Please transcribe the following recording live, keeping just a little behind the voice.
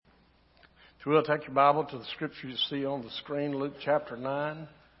If you will, take your Bible to the scripture you see on the screen, Luke chapter 9.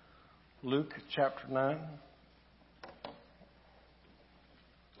 Luke chapter 9.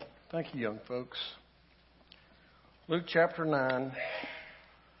 Thank you, young folks. Luke chapter 9.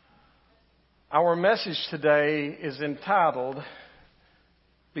 Our message today is entitled,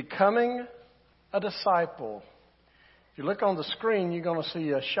 Becoming a Disciple. If you look on the screen, you're going to see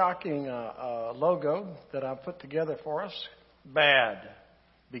a shocking logo that I put together for us. BAD.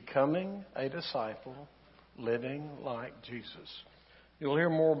 Becoming a disciple, living like Jesus. You'll hear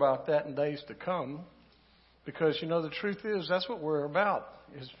more about that in days to come because, the truth is that's what we're about,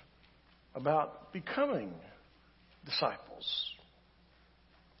 is about becoming disciples.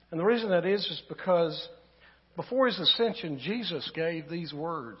 And the reason that is because before his ascension, Jesus gave these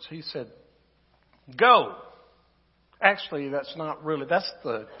words. He said, go. Actually, that's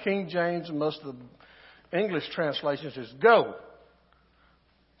the King James and most of the English translations is go.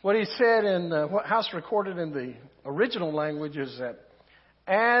 What he said how's recorded in the original language is that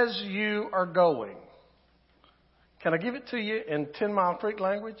as you are going, can I give it to you in 10 Mile Creek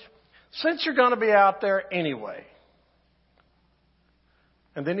language? Since you're going to be out there anyway.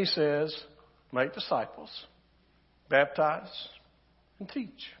 And then he says, make disciples, baptize, and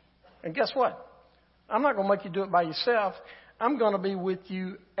teach. And guess what? I'm not going to make you do it by yourself. I'm going to be with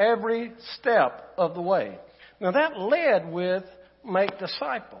you every step of the way. Now that led with make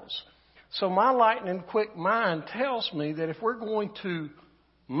disciples. So my lightning quick mind tells me that if we're going to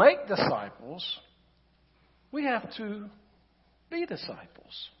make disciples, we have to be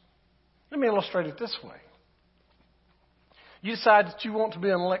disciples. Let me illustrate it this way. You decide that you want to be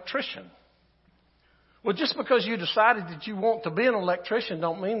an electrician. Well, just because you decided that you want to be an electrician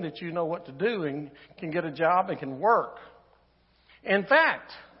don't mean that you know what to do and can get a job and can work. In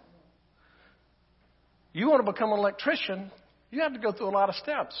fact, you want to become an electrician, you have to go through a lot of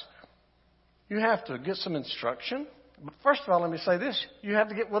steps. You have to get some instruction. But first of all, let me say this. You have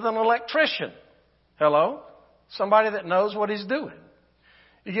to get with an electrician. Hello? Somebody that knows what he's doing.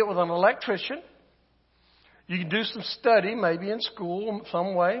 You get with an electrician. You can do some study, maybe in school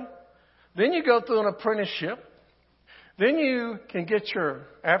some way. Then you go through an apprenticeship. Then you can get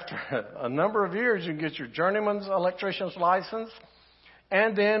after a number of years, you can get your journeyman's electrician's license.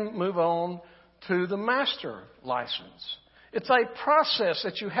 And then move on to the master license. It's a process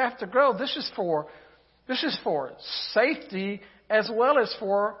that you have to grow. This is for safety as well as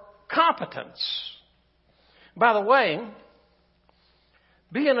for competence. By the way,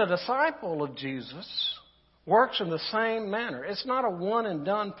 being a disciple of Jesus works in the same manner. It's not a one and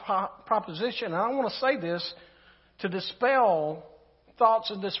done proposition. And I want to say this to dispel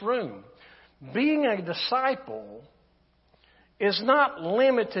thoughts in this room. Being a disciple is not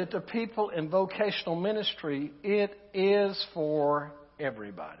limited to people in vocational ministry. It is for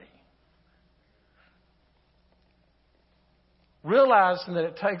everybody. Realizing that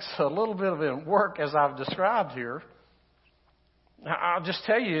it takes a little bit of work, as I've described here, I'll just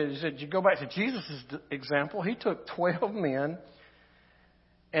tell you is that you go back to Jesus' example. He took 12 men,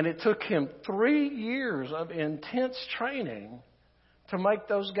 and it took him 3 years of intense training to make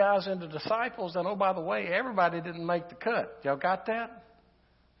those guys into disciples. And oh, by the way, everybody didn't make the cut. Y'all got that?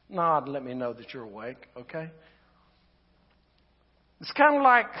 Nod and let me know that you're awake, okay? It's kind of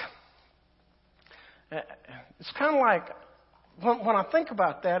like when I think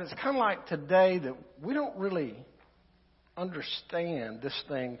about that, it's kind of like today that we don't really understand this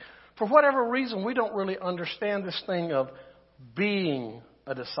thing. For whatever reason, we don't really understand this thing of being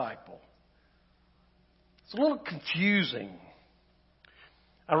a disciple. It's a little confusing.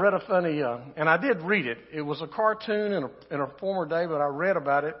 I read a funny, and I did read it. It was a cartoon in a former day, but I read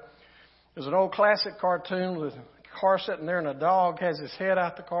about it. It was an old classic cartoon with a car sitting there, and a dog has his head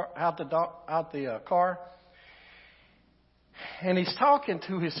out the car, and he's talking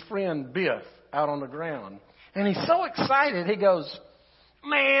to his friend Biff out on the ground, and he's so excited. He goes,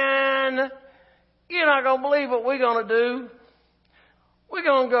 "Man, you're not gonna believe what we're gonna do. We're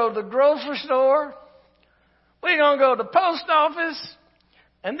gonna go to the grocery store. We're gonna go to the post office."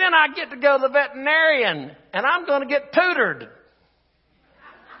 And then I get to go to the veterinarian, and I'm going to get tutored.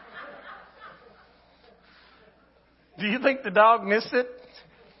 Do you think the dog missed it?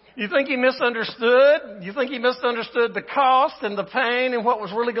 You think he misunderstood? You think he misunderstood the cost and the pain and what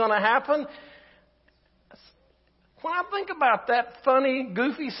was really going to happen? When I think about that funny,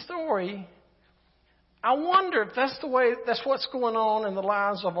 goofy story, I wonder if that's what's going on in the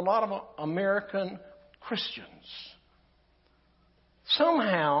lives of a lot of American Christians.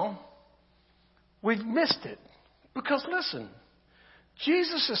 Somehow, we've missed it. Because listen,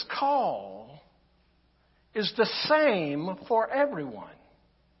 Jesus' call is the same for everyone.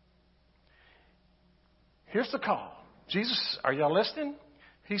 Here's the call. Jesus, are y'all listening?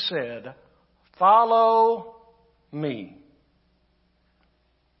 He said, follow me.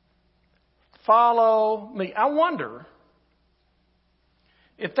 Follow me. I wonder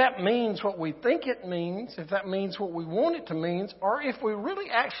if that means what we think it means, if that means what we want it to mean, or if we really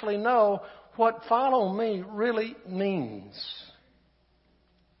actually know what follow me really means.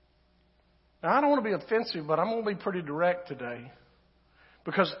 Now, I don't want to be offensive, but I'm going to be pretty direct today.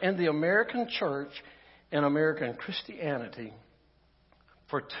 Because in the American church, in American Christianity,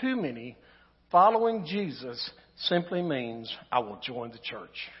 for too many, following Jesus simply means I will join the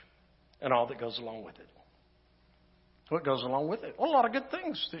church and all that goes along with it. What goes along with it? Well, a lot of good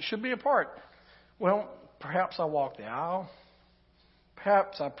things that should be a part. Well, perhaps I walk the aisle.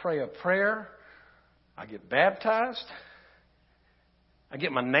 Perhaps I pray a prayer. I get baptized. I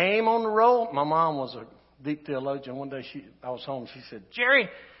get my name on the roll. My mom was a deep theologian. One day I was home. She said, Jerry,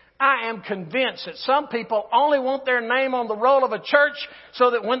 I am convinced that some people only want their name on the roll of a church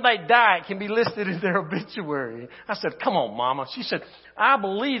so that when they die, it can be listed in their obituary. I said, come on, Mama. She said, I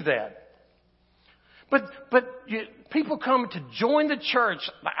believe that. But people come to join the church,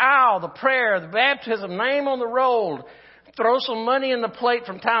 the aisle, the prayer, the baptism, name on the roll, throw some money in the plate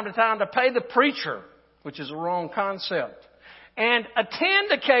from time to time to pay the preacher, which is a wrong concept. And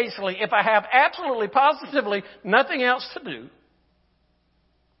attend occasionally if I have absolutely, positively nothing else to do.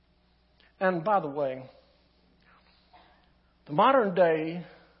 And by the way, the modern day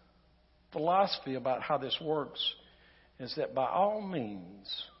philosophy about how this works is that by all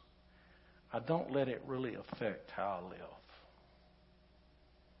means, I don't let it really affect how I live.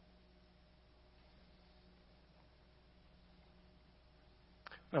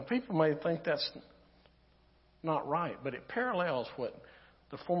 Now, people may think that's not right, but it parallels what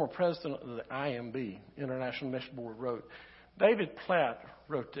the former president of the IMB, International Mission Board, wrote. David Platt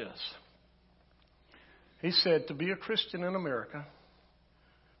wrote this. He said, to be a Christian in America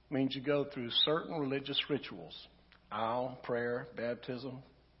means you go through certain religious rituals, aisle, prayer, baptism,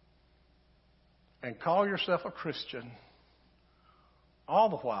 and call yourself a Christian, all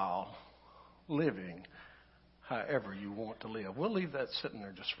the while living however you want to live. We'll leave that sitting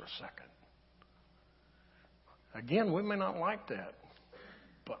there just for a second. Again, we may not like that,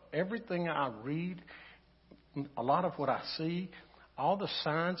 but everything I read, a lot of what I see, all the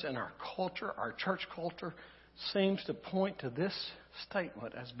signs in our culture, our church culture, seems to point to this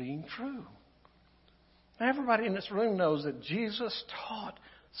statement as being true. Now, everybody in this room knows that Jesus taught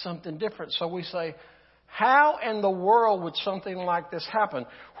something different. So we say, how in the world would something like this happen?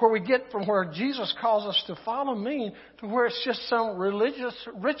 Where we get from where Jesus calls us to follow me to where it's just some religious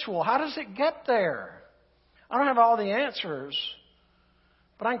ritual. How does it get there? I don't have all the answers,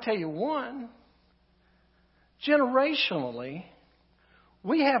 but I can tell you one. Generationally,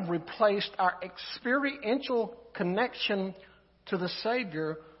 we have replaced our experiential connection to the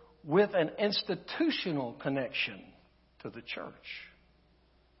Savior with an institutional connection to the church.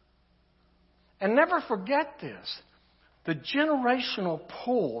 And never forget this. The generational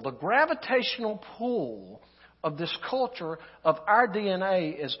pull, the gravitational pull of this culture, of our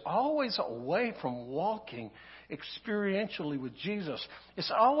DNA, is always away from walking experientially with Jesus.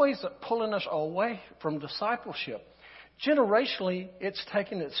 It's always pulling us away from discipleship. Generationally, it's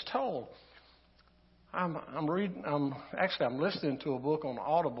taking its toll. I'm listening to a book on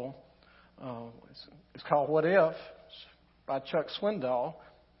Audible. It's called What If? It's by Chuck Swindoll.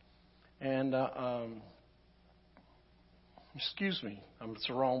 And excuse me, it's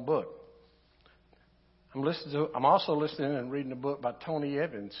the wrong book. I'm also listening and reading a book by Tony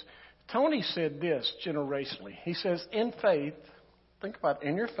Evans. Tony said this generationally. He says, in faith, think about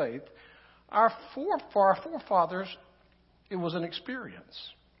in your faith, for our forefathers, it was an experience.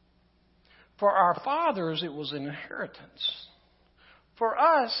 For our fathers, it was an inheritance. For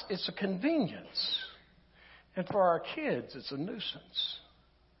us, it's a convenience. And for our kids, it's a nuisance.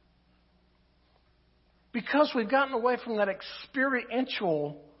 Because we've gotten away from that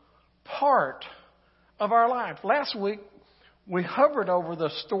experiential part of our life. Last week, we hovered over the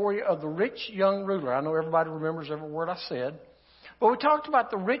story of the rich young ruler. I know everybody remembers every word I said. But we talked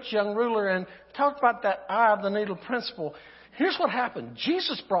about the rich young ruler and talked about that eye of the needle principle. Here's what happened.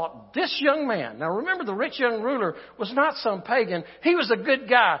 Jesus brought this young man. Now remember, the rich young ruler was not some pagan. He was a good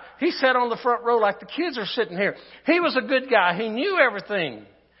guy. He sat on the front row like the kids are sitting here. He was a good guy. He knew everything.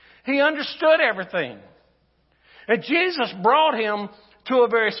 He understood everything. And Jesus brought him to a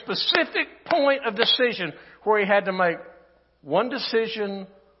very specific point of decision where he had to make one decision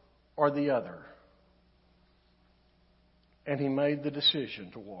or the other. And he made the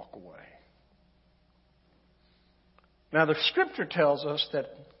decision to walk away. Now the scripture tells us that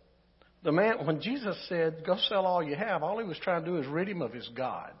The man, when Jesus said, go sell all you have, all he was trying to do is rid him of his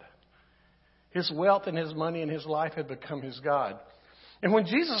God. His wealth and his money and his life had become his God. And when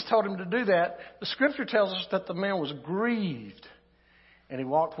Jesus told him to do that, the scripture tells us that the man was grieved and he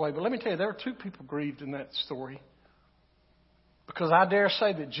walked away. But let me tell you, there were two people grieved in that story. Because I dare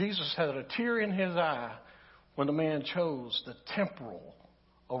say that Jesus had a tear in his eye when the man chose the temporal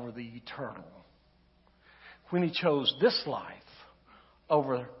over the eternal. When he chose this life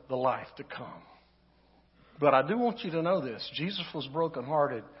over the life to come. But I do want you to know this. Jesus was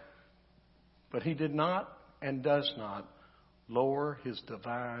brokenhearted, but he did not and does not lower his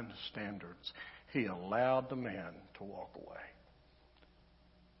divine standards. He allowed the man to walk away.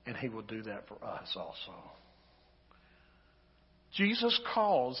 And he will do that for us also. Jesus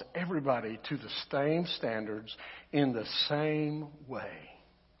calls everybody to the same standards in the same way.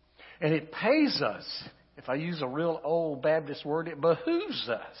 And it pays us, if I use a real old Baptist word, it behooves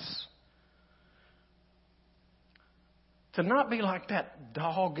us to not be like that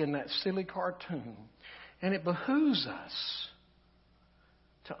dog in that silly cartoon. And it behooves us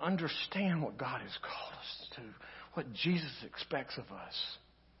to understand what God has called us to, what Jesus expects of us.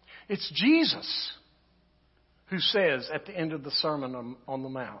 It's Jesus who says at the end of the Sermon on the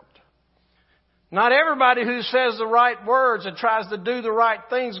Mount, not everybody who says the right words and tries to do the right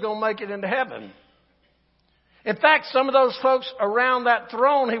things is going to make it into heaven. In fact, some of those folks around that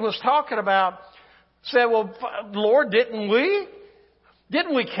throne he was talking about said, well, Lord, didn't we?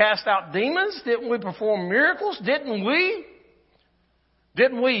 Didn't we cast out demons? Didn't we perform miracles? Didn't we?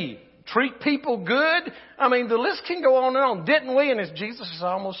 Didn't we treat people good? I mean, the list can go on and on. Didn't we? And as Jesus is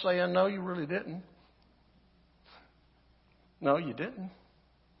almost saying, no, you really didn't. No, you didn't.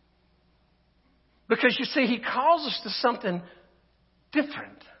 Because you see, he calls us to something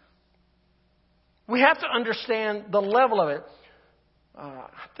different. We have to understand the level of it. I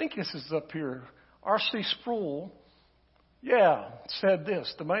think this is up here. R.C. Sproul, said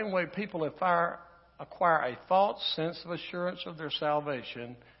this. The main way people acquire a false sense of assurance of their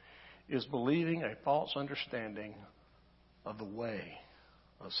salvation is believing a false understanding of the way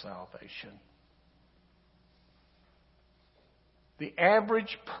of salvation. The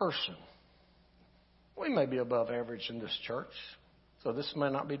average person, we may be above average in this church, so this may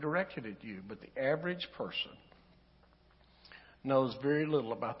not be directed at you, but the average person knows very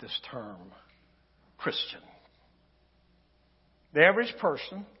little about this term, Christian. The average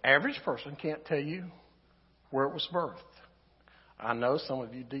person can't tell you where it was birthed. I know some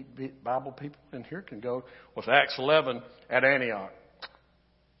of you deep Bible people in here can go with Acts 11 at Antioch.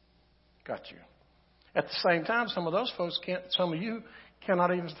 Got you. At the same time, some of those folks some of you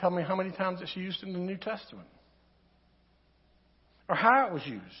cannot even tell me how many times it's used in the New Testament. Or how it was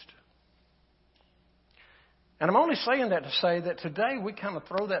used. And I'm only saying that to say that today we kind of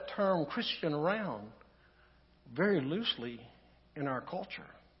throw that term Christian around very loosely in our culture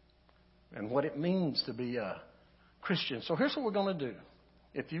and what it means to be a Christian. So here's what we're going to do.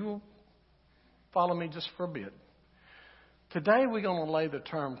 If you will follow me just for a bit. Today we're going to lay the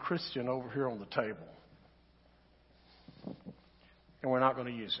term Christian over here on the table. And we're not going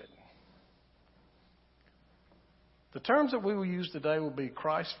to use it. The terms that we will use today will be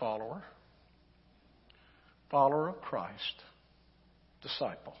Christ follower, follower of Christ,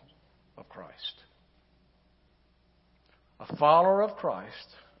 disciple of Christ. A follower of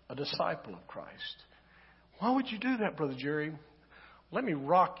Christ, a disciple of Christ. Why would you do that, Brother Jerry? Let me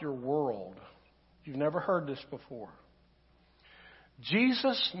rock your world. You've never heard this before.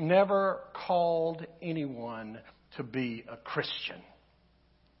 Jesus never called anyone to be a Christian.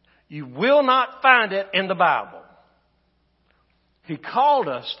 You will not find it in the Bible. He called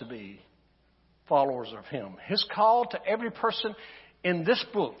us to be followers of Him. His call to every person in this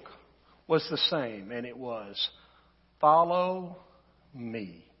book was the same, and it was, follow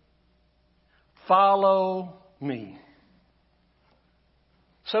me. Follow me.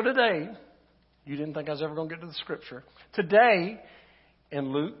 So today, you didn't think I was ever going to get to the scripture. Today,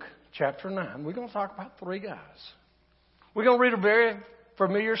 in Luke chapter 9, we're going to talk about three guys. We're going to read a very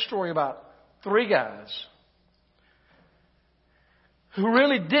familiar story about three guys who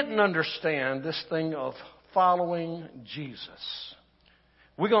really didn't understand this thing of following Jesus.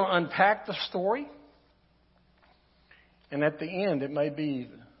 We're going to unpack the story. And at the end, it may be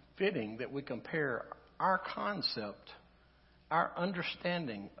fitting that we compare our concept, our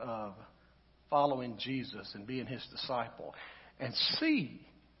understanding of following Jesus and being His disciple, and see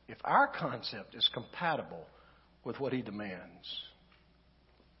if our concept is compatible with what He demands.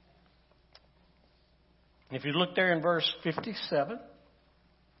 If you look there in verse 57,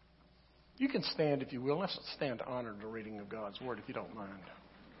 you can stand if you will. Let's stand to honor the reading of God's Word if you don't mind.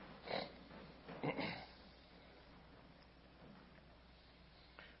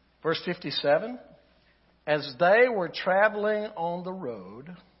 Verse 57, as they were traveling on the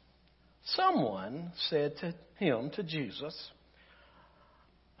road, someone said to him, to Jesus,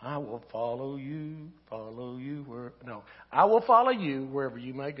 I will follow you wherever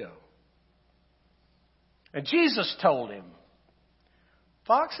you may go. And Jesus told him,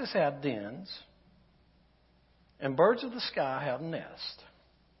 foxes have dens, and birds of the sky have nests.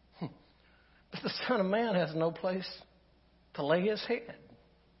 But the Son of Man has no place to lay his head.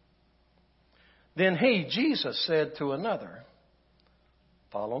 Then he, Jesus, said to another,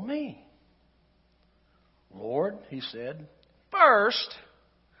 follow me. Lord, he said, first,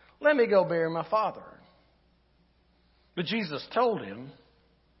 let me go bury my father. But Jesus told him,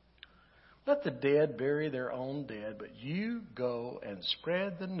 let the dead bury their own dead, but you go and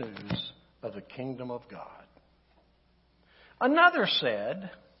spread the news of the kingdom of God. Another said,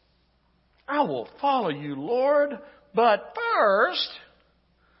 I will follow you, Lord, but first,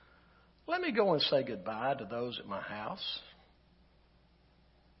 let me go and say goodbye to those at my house.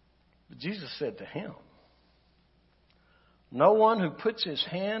 But Jesus said to him, no one who puts his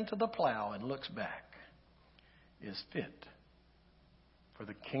hand to the plow and looks back is fit for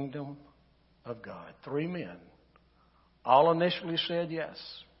the kingdom of God. 3 men. All initially said yes.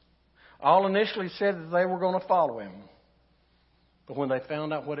 All initially said that they were going to follow him. But when they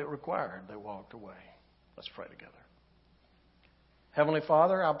found out what it required, they walked away. Let's pray together. Heavenly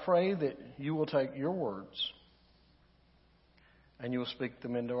Father, I pray that you will take your words and you will speak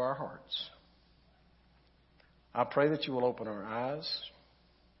them into our hearts. I pray that you will open our eyes.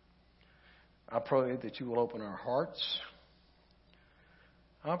 I pray that you will open our hearts.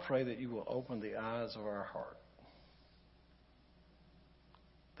 I pray that you will open the eyes of our heart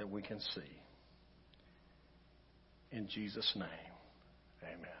that we can see. In Jesus' name,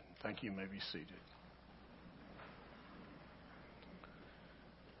 amen. Thank you. You may be seated.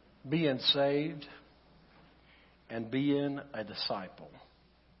 Being saved and being a disciple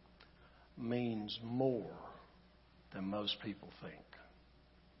means more than most people think.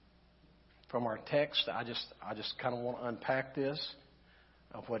 From our text, I just kind of want to unpack this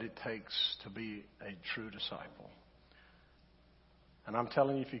of what it takes to be a true disciple. And I'm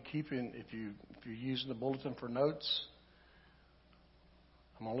telling you, if you're using the bulletin for notes,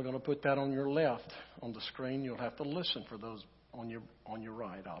 I'm only going to put that on your left on the screen. You'll have to listen for those on your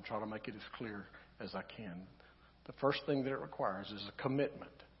right. I'll try to make it as clear as I can. The first thing that it requires is a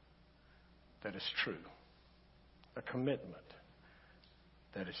commitment that is true. A commitment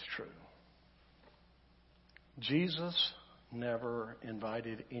that is true. Jesus never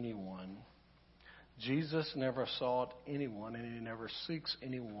invited anyone. Jesus never sought anyone, and he never seeks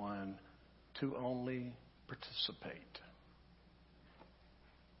anyone to only participate.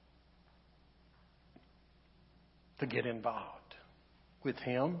 To get involved. With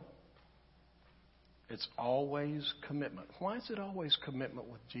him, it's always commitment. Why is it always commitment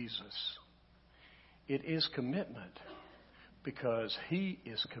with Jesus? It is commitment because he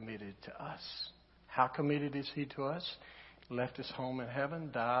is committed to us. How committed is he to us? He left his home in heaven,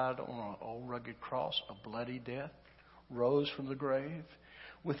 died on an old rugged cross, a bloody death, rose from the grave.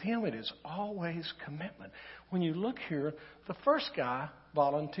 With him, it is always commitment. When you look here, the first guy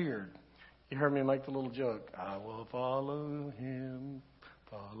volunteered. You heard me make the little joke. I will follow him.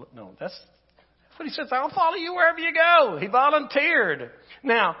 No, that's what he says. I'll follow you wherever you go. He volunteered.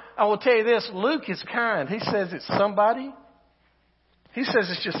 Now, I will tell you this. Luke is kind. He says it's somebody. He says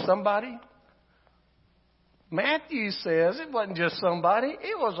it's just somebody. Matthew says it wasn't just somebody.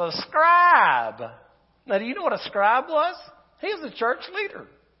 It was a scribe. Now, do you know what a scribe was? He was a church leader.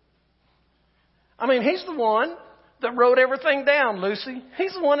 I mean, he's the one that wrote everything down, Lucy.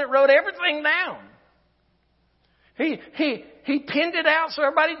 He's the one that wrote everything down. He pinned it out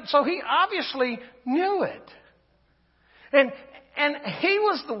so he obviously knew it. And he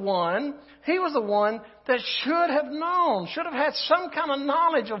was the one that should have known, should have had some kind of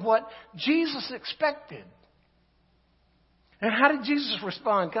knowledge of what Jesus expected. And how did Jesus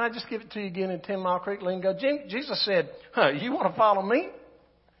respond? Can I just give it to you again in 10 Mile Creek lingo? Jesus said, you want to follow me?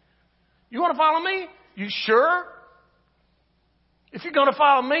 You want to follow me? You sure? If you're going to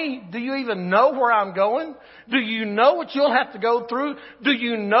follow me, do you even know where I'm going? Do you know what you'll have to go through? Do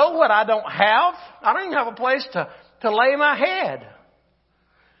you know what I don't have? I don't even have a place to lay my head.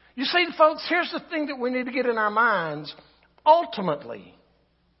 You see, folks, here's the thing that we need to get in our minds. Ultimately,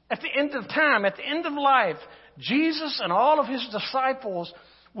 at the end of time, at the end of life, Jesus and all of his disciples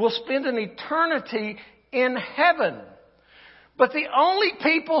will spend an eternity in heaven. But the only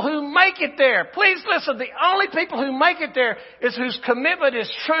people who make it there, please listen, the only people who make it there is whose commitment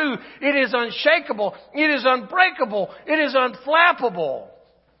is true. It is unshakable. It is unbreakable. It is unflappable.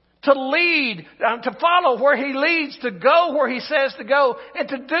 to lead, to follow where He leads, to go where He says to go, and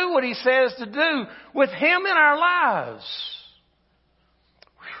to do what He says to do with Him in our lives.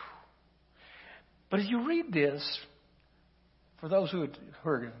 Whew. But as you read this, for those who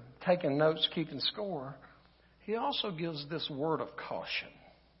are taking notes, keeping score, He also gives this word of caution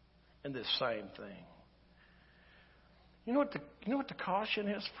in this same thing. You know what the caution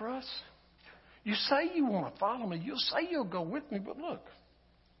is for us? You say you want to follow me. You say you'll go with me, but look,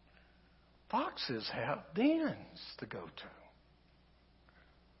 foxes have dens to go to.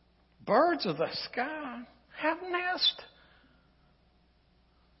 Birds of the sky have nests.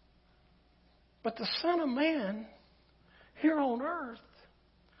 But the Son of Man here on earth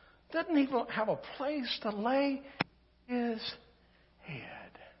doesn't even have a place to lay His head.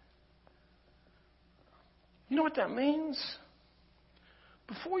 You know what that means?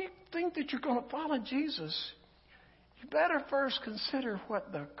 Before you think that you're going to follow Jesus, you better first consider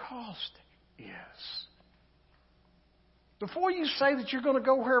what the cost is. Before you say that you're going to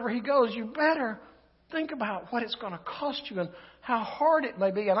go wherever He goes, you better think about what it's going to cost you and how hard it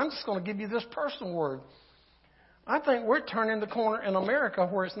may be. And I'm just going to give you this personal word. I think we're turning the corner in America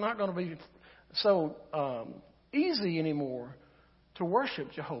where it's not going to be so easy anymore to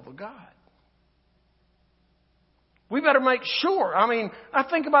worship Jehovah God. We better make sure. I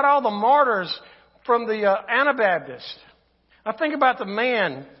think about all the martyrs from the Anabaptists. I think about the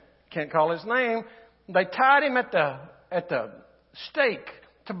man, can't call his name. They tied him at the stake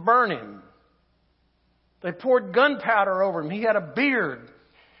to burn him. They poured gunpowder over him. He had a beard.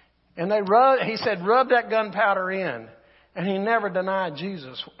 And he said, rub that gunpowder in. And he never denied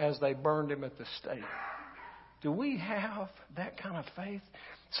Jesus as they burned him at the stake. Do we have that kind of faith?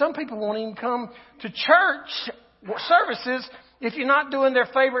 Some people won't even come to church services if you're not doing their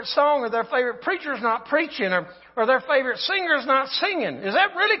favorite song, or their favorite preacher's not preaching, or their favorite singer's not singing. Is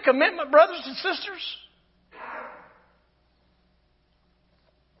that really commitment, brothers and sisters?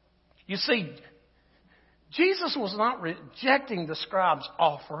 You see, Jesus was not rejecting the scribe's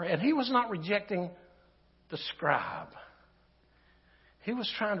offer, and He was not rejecting the scribe. He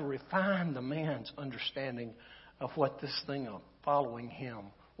was trying to refine the man's understanding of what this thing of following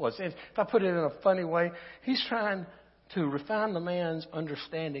Him was. If I put it in a funny way, He's trying to refine the man's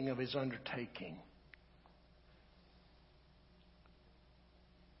understanding of his undertaking.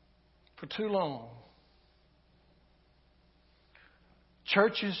 For too long,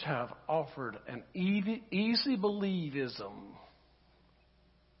 churches have offered an easy believism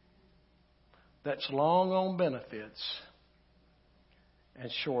that's long on benefits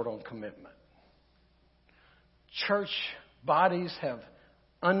and short on commitment. Church bodies have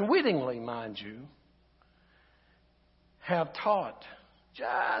unwittingly, mind you, have taught,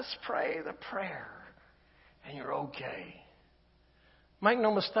 just pray the prayer and you're okay. Make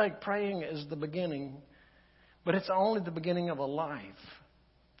no mistake, praying is the beginning, but it's only the beginning of a life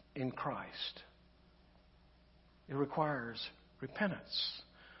in Christ. It requires repentance,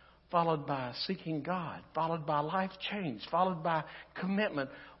 followed by seeking God, followed by life change, followed by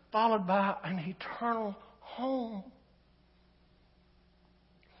commitment, followed by an eternal home,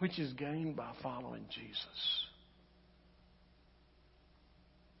 which is gained by following Jesus.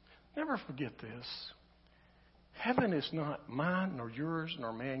 Never forget this. Heaven is not mine, nor yours,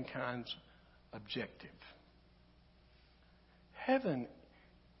 nor mankind's objective. Heaven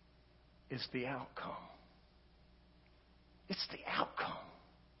is the outcome. It's the outcome.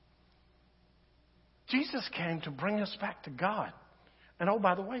 Jesus came to bring us back to God. And oh,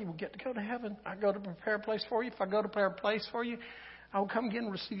 by the way, we'll get to go to heaven. I go to prepare a place for you. If I go to prepare a place for you, I will come again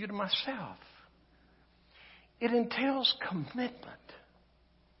and receive you to myself. It entails commitment.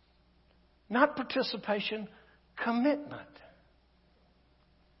 Not participation, commitment.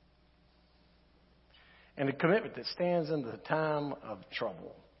 And a commitment that stands in the time of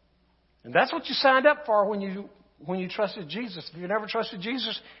trouble. And that's what you signed up for when you trusted Jesus. If you never trusted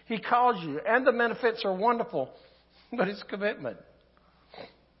Jesus, He called you. And the benefits are wonderful. But it's commitment.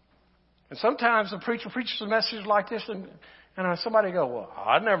 And sometimes the preacher preaches a message like this and somebody go, well,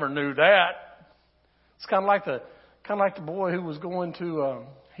 I never knew that. It's kind of like the boy who was going to,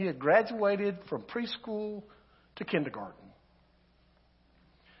 he had graduated from preschool to kindergarten.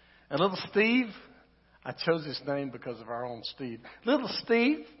 And little Steve, I chose his name because of our own Steve. Little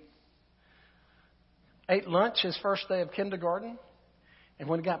Steve ate lunch his first day of kindergarten. And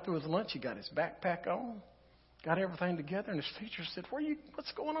when he got through with lunch, he got his backpack on, got everything together. And his teacher said,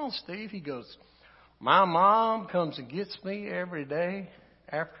 what's going on, Steve? He goes, my mom comes and gets me every day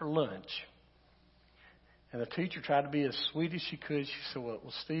after lunch. And the teacher tried to be as sweet as she could. She said, well,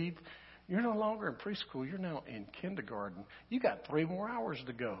 Steve, You're no longer in preschool. You're now in kindergarten. You got 3 more hours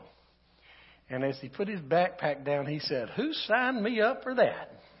to go. And as he put his backpack down, he said, who signed me up for that?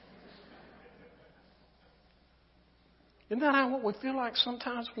 Isn't that what we feel like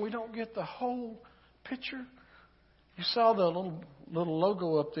sometimes when we don't get the whole picture? You saw the little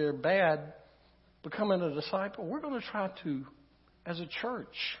logo up there, BAD, becoming a disciple. We're going to try to, as a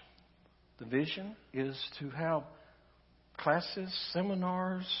church, the vision is to have classes,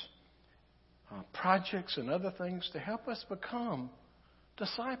 seminars, projects, and other things to help us become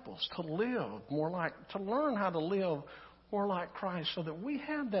disciples, to learn how to live more like Christ, so that we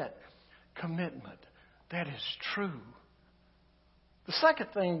have that commitment that is true. The second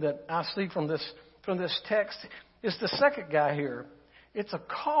thing that I see from this text is the second guy here. It's a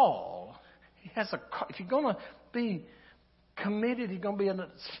call. He has a call. If you're going to be committed, you're going to be a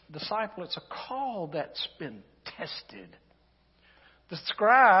disciple. It's a call that's been tested. The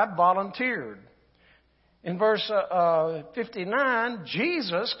scribe volunteered. In verse 59,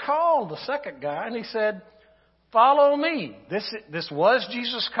 Jesus called the second guy and he said, follow me. This was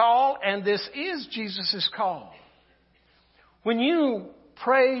Jesus' call, and this is Jesus' call. When you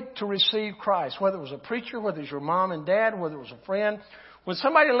prayed to receive Christ, whether it was a preacher, whether it was your mom and dad, whether it was a friend, when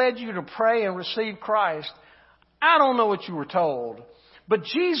somebody led you to pray and receive Christ, I don't know what you were told, but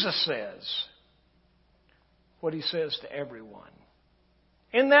Jesus says what he says to everyone.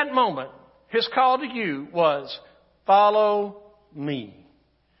 In that moment, his call to you was, follow me.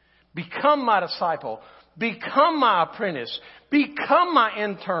 Become my disciple. Become my apprentice. Become my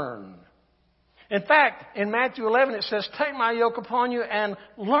intern. In fact, in Matthew 11 it says, take my yoke upon you and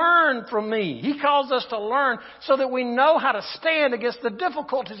learn from me. He calls us to learn so that we know how to stand against the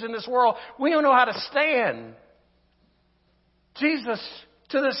difficulties in this world. We don't know how to stand. Jesus,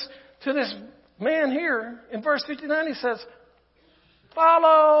 to this man here, in verse 59, he says,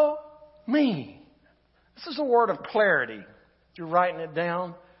 follow me. This is a word of clarity. You're writing it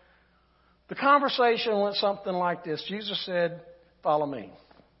down. The conversation went something like this. Jesus said, follow me.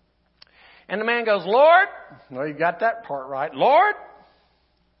 And the man goes, Lord, well, you got that part right. Lord,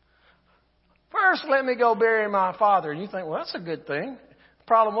 first let me go bury my father. And you think, well, that's a good thing. The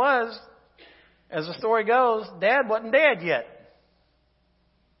problem was, as the story goes, Dad wasn't dead yet.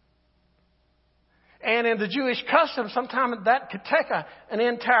 And in the Jewish custom, sometimes that could take an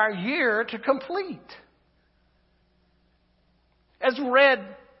entire year to complete. As we read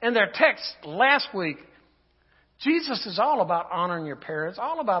in their text last week, Jesus is all about honoring your parents,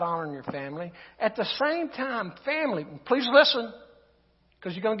 all about honoring your family. At the same time, family, please listen,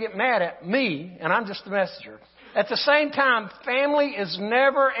 because you're going to get mad at me, and I'm just the messenger. At the same time, family is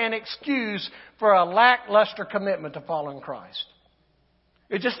never an excuse for a lackluster commitment to following Christ.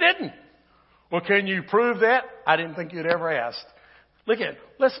 It just isn't. Well, can you prove that? I didn't think you'd ever ask.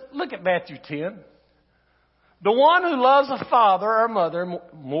 Let's look at Matthew 10. The one who loves a father or mother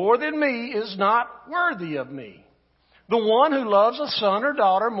more than me is not worthy of me. The one who loves a son or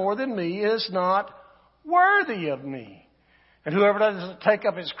daughter more than me is not worthy of me. And whoever doesn't take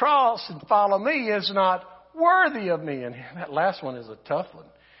up his cross and follow me is not worthy of me. And that last one is a tough one.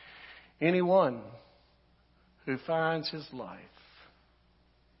 Anyone who finds his life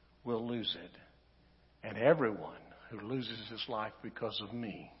will lose it. And everyone who loses his life because of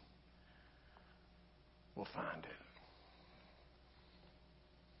me will find it.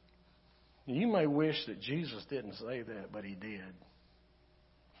 You may wish that Jesus didn't say that, but he did.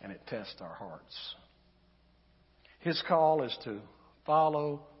 And it tests our hearts. His call is to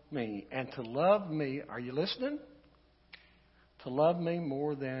follow me and to love me. Are you listening? To love me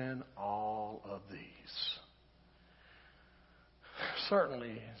more than all of these.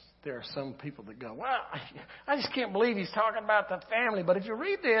 Certainly, there are some people that go, well, I just can't believe he's talking about the family. But if you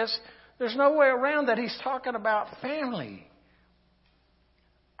read this, there's no way around that he's talking about family.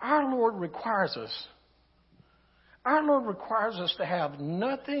 Our Lord requires us to have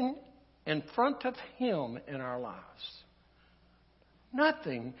nothing in front of him in our lives.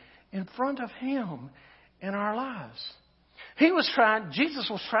 Nothing in front of him in our lives. Jesus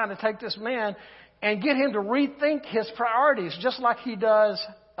was trying to take this man and get him to rethink his priorities just like he does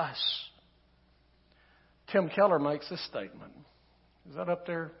us. Tim Keller makes this statement. Is that up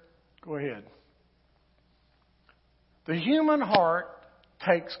there? Go ahead. The human heart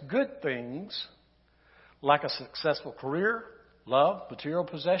takes good things like a successful career, love, material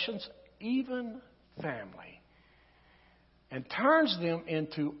possessions, even family, and turns them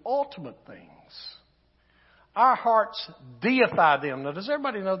into ultimate things. Our hearts deify them. Now, does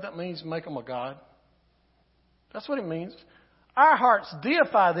everybody know what that means? Make them a god? That's what it means. Our hearts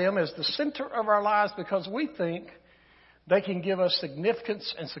deify them as the center of our lives because we think They can give us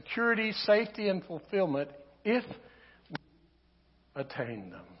significance and security, safety and fulfillment if we attain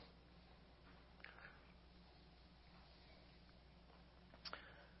them.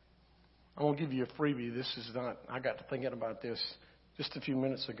 I'm going to give you a freebie. This is not, I got to thinking about this just a few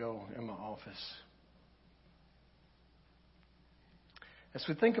minutes ago in my office. As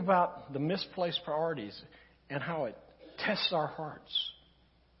we think about the misplaced priorities and how it tests our hearts,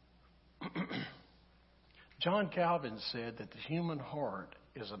 John Calvin said that the human heart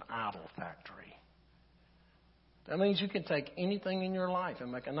is an idol factory. That means you can take anything in your life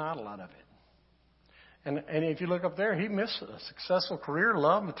and make an idol out of it. And if you look up there, he missed a successful career,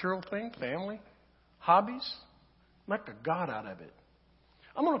 love, material things, family, hobbies. Make a God out of it.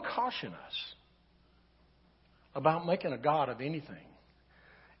 I'm going to caution us about making a God of anything,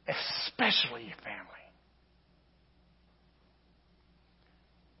 especially your family.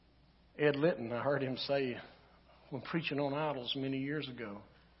 Ed Litton, I heard him say when preaching on idols many years ago,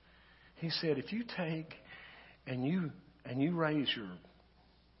 he said, if you take and you raise your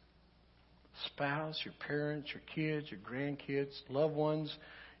spouse, your parents, your kids, your grandkids, loved ones,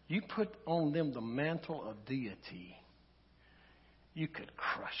 you put on them the mantle of deity, you could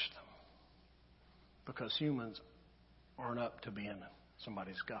crush them. Because humans aren't up to being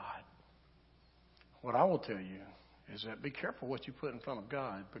somebody's God. What I will tell you is that be careful what you put in front of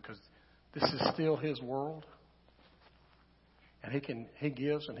God, because this is still His world. And He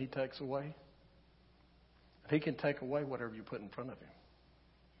gives and He takes away. He can take away whatever you put in front of Him.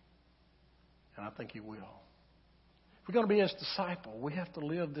 And I think He will. If we're going to be His disciple, we have to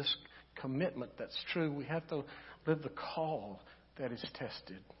live this commitment that's true. We have to live the call that is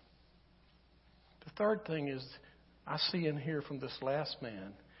tested. The third thing is, I see in here from this last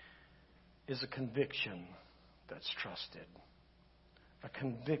man, is a conviction that's trusted. A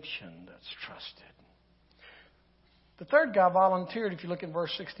conviction that's trusted. The third guy volunteered. If you look in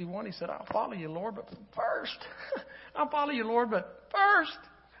verse 61, he said, I'll follow you, Lord, but first. I'll follow you, Lord, but first.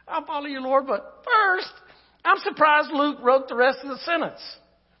 I'll follow you, Lord, but first. I'm surprised Luke wrote the rest of the sentence.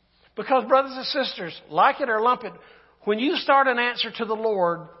 Because, brothers and sisters, like it or lump it, when you start an answer to the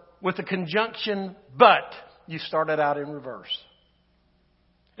Lord with the conjunction but, you start it out in reverse.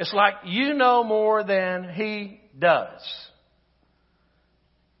 It's like you know more than he does.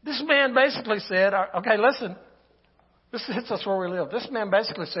 This man basically said, okay, listen, this hits us where we live. This man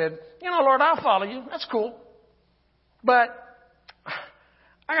basically said, Lord, I'll follow you. That's cool. But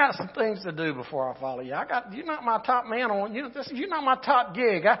I got some things to do before I follow you. You're not my top man you're not my top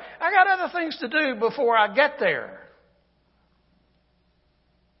gig. I got other things to do before I get there.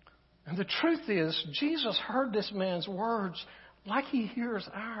 And the truth is, Jesus heard this man's words like He hears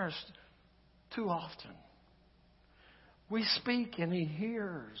ours too often. We speak and He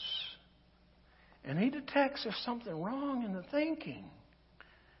hears. And He detects there's something wrong in the thinking.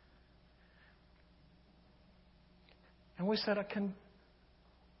 And we said a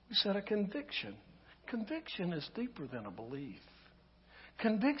conviction. Conviction is deeper than a belief.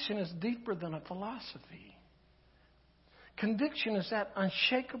 Conviction is deeper than a philosophy. Conviction is that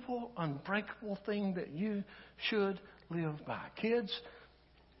unshakable, unbreakable thing that you should live by. Kids,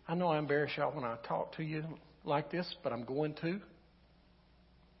 I know I embarrass y'all when I talk to you like this, but I'm going to.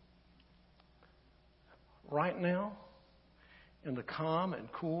 Right now, in the calm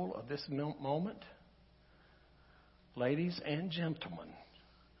and cool of this moment, ladies and gentlemen,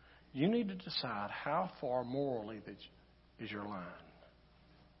 you need to decide how far morally is your line.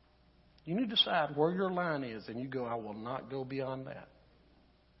 You need to decide where your line is, and you go, I will not go beyond that.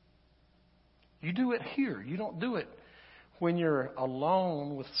 You do it here. You don't do it when you're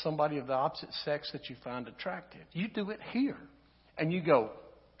alone with somebody of the opposite sex that you find attractive. You do it here. And you go,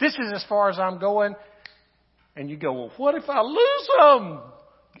 this is as far as I'm going. And you go, well, what if I lose them?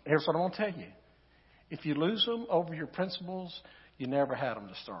 Here's what I'm going to tell you. If you lose them over your principles, you never had them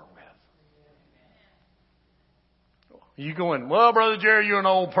to start with. You going, well, Brother Jerry, you're an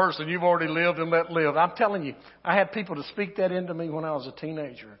old person. You've already lived and let live. I'm telling you, I had people to speak that into me when I was a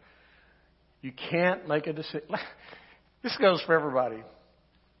teenager. You can't make a decision. This goes for everybody.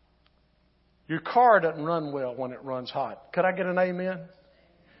 Your car doesn't run well when it runs hot. Could I get an amen?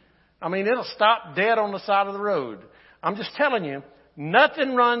 I mean, it'll stop dead on the side of the road. I'm just telling you,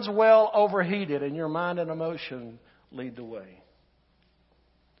 nothing runs well overheated, and your mind and emotion lead the way.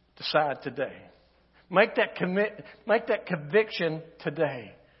 Decide today. Make that conviction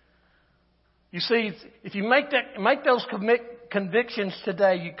today. You see, if you make those convictions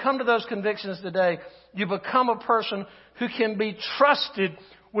today, you come to those convictions today, you become a person who can be trusted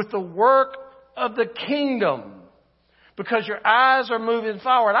with the work of the kingdom. Because your eyes are moving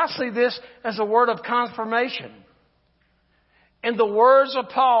forward. I see this as a word of confirmation. In the words of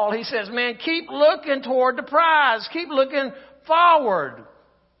Paul, he says, man, keep looking toward the prize. Keep looking forward.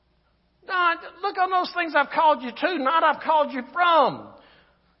 No, look on those things I've called you to, not I've called you from.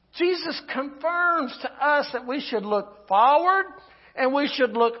 Jesus confirms to us that we should look forward and we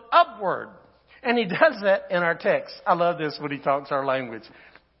should look upward. And he does that in our text. I love this when he talks our language.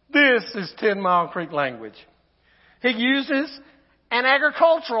 This is 10 Mile Creek language. He uses an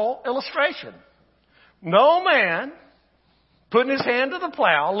agricultural illustration. No man putting his hand to the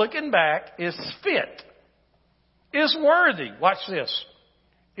plow, looking back, is fit, is worthy, watch this,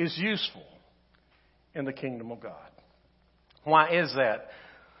 is useful in the kingdom of God. Why is that?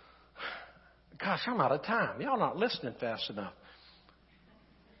 Gosh, I'm out of time. Y'all not listening fast enough.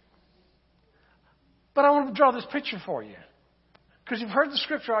 But I want to draw this picture for you. Because you've heard the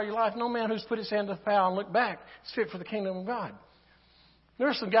scripture all your life, no man who's put his hand to the plow and looked back is fit for the kingdom of God. There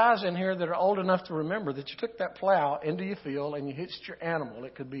are some guys in here that are old enough to remember that you took that plow into your field and you hitched your animal.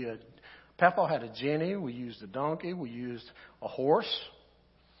 It could be Papa had a Jenny. We used a donkey. We used a horse.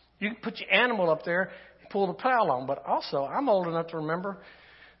 You could put your animal up there and pull the plow on. But also, I'm old enough to remember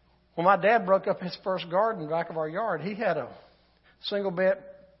when my dad broke up his first garden back of our yard, he had a single bed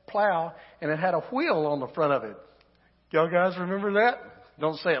plow and it had a wheel on the front of it. Y'all guys remember that?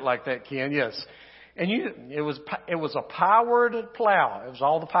 Don't say it like that, Ken. Yes. And it was a powered plow. It was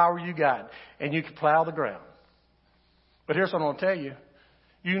all the power you got. And you could plow the ground. But here's what I'm going to tell you.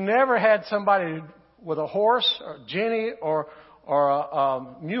 You never had somebody with a horse or Jenny or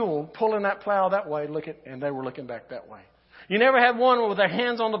a mule pulling that plow that way, and they were looking back that way. You never had one with their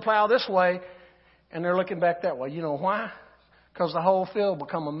hands on the plow this way, and they're looking back that way. You know why? Because the whole field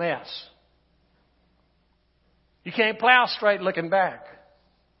become a mess. You can't plow straight looking back.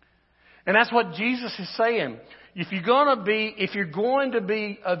 And that's what Jesus is saying. If you're going to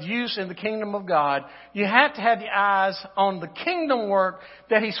be of use in the kingdom of God, you have to have your eyes on the kingdom work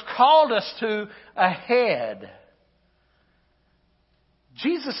that He's called us to ahead.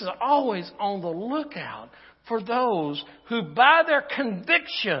 Jesus is always on the lookout for those who, by their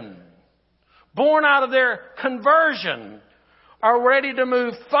conviction, born out of their conversion, are ready to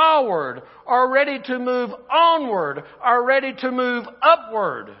move forward, are ready to move onward, are ready to move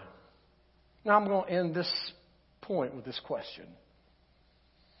upward. Now I'm going to end this point with this question.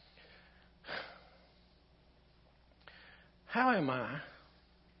 How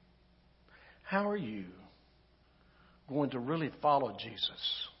are you going to really follow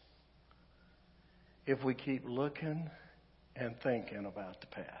Jesus if we keep looking and thinking about the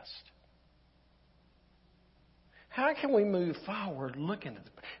past? How can we move forward looking at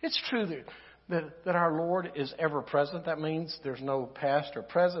the past? It's true that our Lord is ever present. That means there's no past or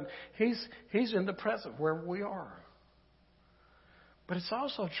present. He's in the present where we are. But it's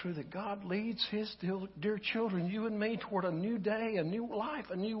also true that God leads His dear children, you and me, toward a new day, a new life,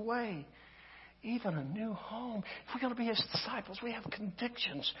 a new way, even a new home. If we're going to be His disciples, we have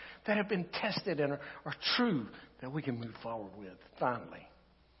convictions that have been tested and are true that we can move forward with. Finally,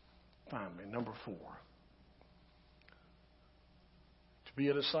 number 4. To be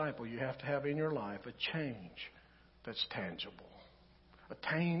a disciple, you have to have in your life a change that's tangible. A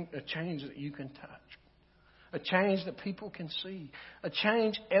change that you can touch. A change that people can see. A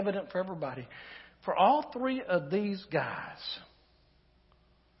change evident for everybody. For all 3 of these guys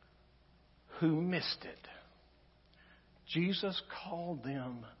who missed it, Jesus called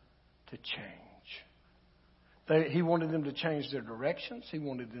them to change. He wanted them to change their directions. He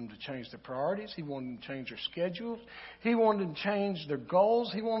wanted them to change their priorities. He wanted them to change their schedules. He wanted them to change their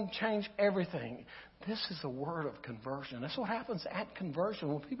goals. He wanted them to change everything. This is the word of conversion. That's what happens at conversion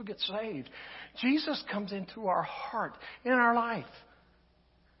when people get saved. Jesus comes into our heart, in our life,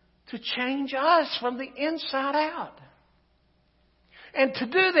 to change us from the inside out. And to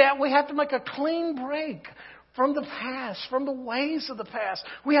do that, we have to make a clean break from the past, from the ways of the past.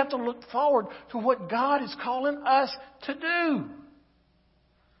 We have to look forward to what God is calling us to do.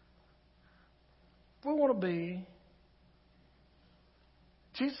 If we want to be,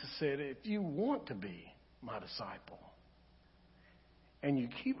 Jesus said, if you want to be my disciple and you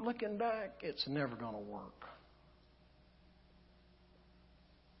keep looking back, it's never going to work.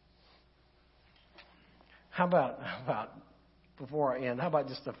 How about, before I end, how about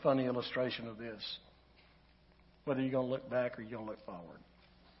just a funny illustration of this? Whether you're going to look back or you're going to look forward.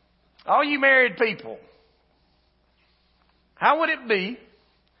 All you married people, how would it be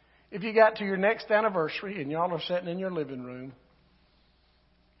if you got to your next anniversary and y'all are sitting in your living room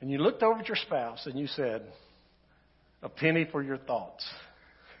and you looked over at your spouse and you said, "A penny for your thoughts."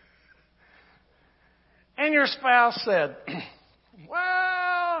 And your spouse said,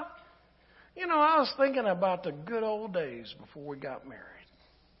 "Well, You know, I was thinking about the good old days before we got married.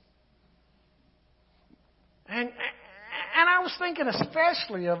 And I was thinking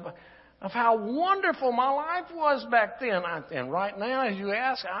especially of how wonderful my life was back then. And right now, as you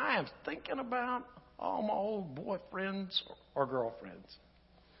ask, I am thinking about all my old boyfriends or girlfriends.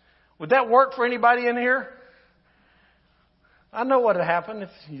 Would that work for anybody in here? I know what would happen if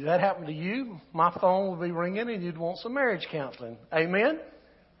that happened to you. My phone would be ringing and you'd want some marriage counseling. Amen?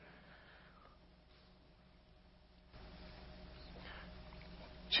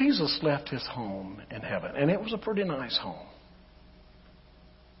 Jesus left his home in heaven, and it was a pretty nice home,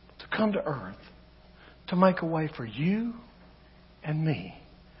 to come to earth to make a way for you and me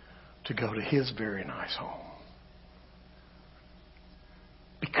to go to his very nice home.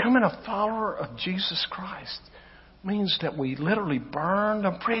 Becoming a follower of Jesus Christ means that we literally burn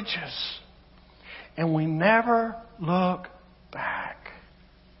the bridges and we never look back.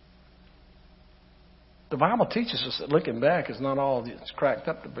 The Bible teaches us that looking back is not all it's cracked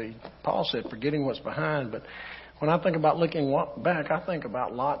up to be. Paul said, forgetting what's behind. But when I think about looking back, I think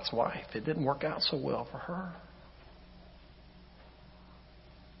about Lot's wife. It didn't work out so well for her.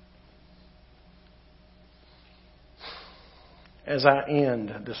 As I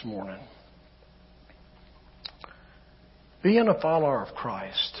end this morning, being a follower of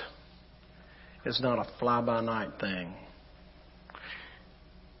Christ is not a fly-by-night thing.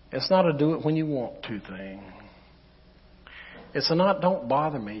 It's not a do it when you want to thing. It's a not don't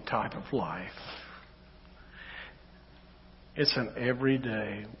bother me type of life. It's an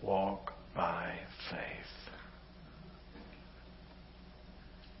everyday walk by faith.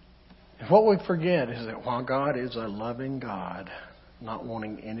 And what we forget is that while God is a loving God, not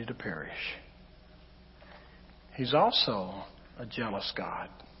wanting any to perish, He's also a jealous God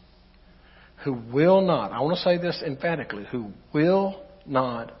who will not, I want to say this emphatically, who will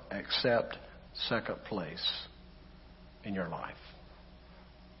not accept second place in your life.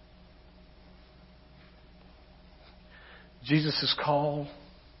 Jesus' call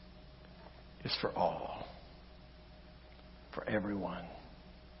is for all, for everyone.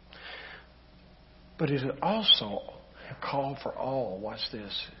 But it is also a call for all. Watch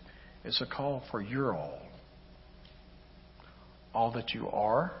this. It's a call for your all. All that you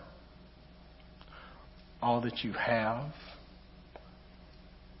are, all that you have,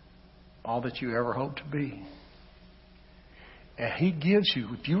 all that you ever hope to be. And He gives you,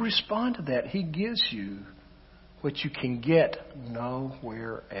 if you respond to that, He gives you what you can get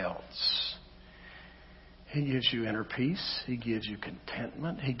nowhere else. He gives you inner peace. He gives you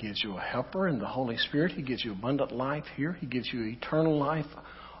contentment. He gives you a helper in the Holy Spirit. He gives you abundant life here. He gives you eternal life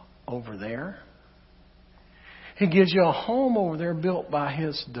over there. He gives you a home over there built by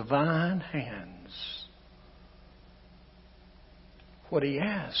His divine hands. What He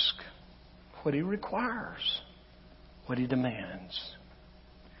asks, what He requires, what He demands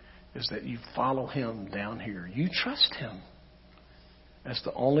is that you follow Him down here. You trust Him as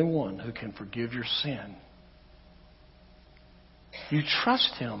the only one who can forgive your sin. You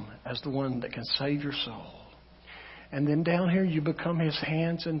trust Him as the one that can save your soul. And then down here you become His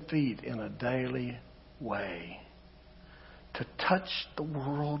hands and feet in a daily way to touch the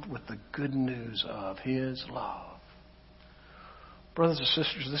world with the good news of His love. Brothers and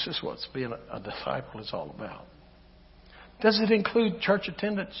sisters, this is what being a disciple is all about. Does it include church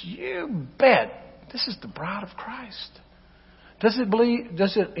attendance? You bet. This is the bride of Christ. Does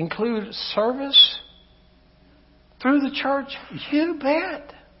it include service through the church? You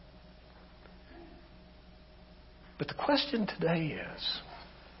bet. But the question today is,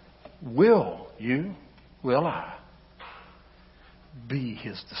 will I be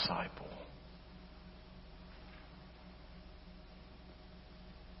His disciple?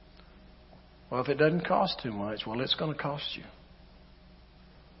 Well, if it doesn't cost too much, well, it's going to cost you.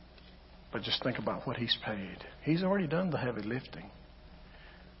 But just think about what He's paid. He's already done the heavy lifting.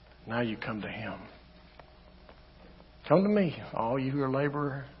 Now you come to Him. Come to me, all you who are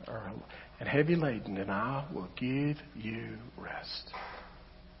laborer and heavy laden, and I will give you rest.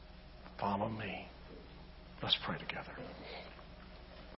 Follow me. Let's pray together.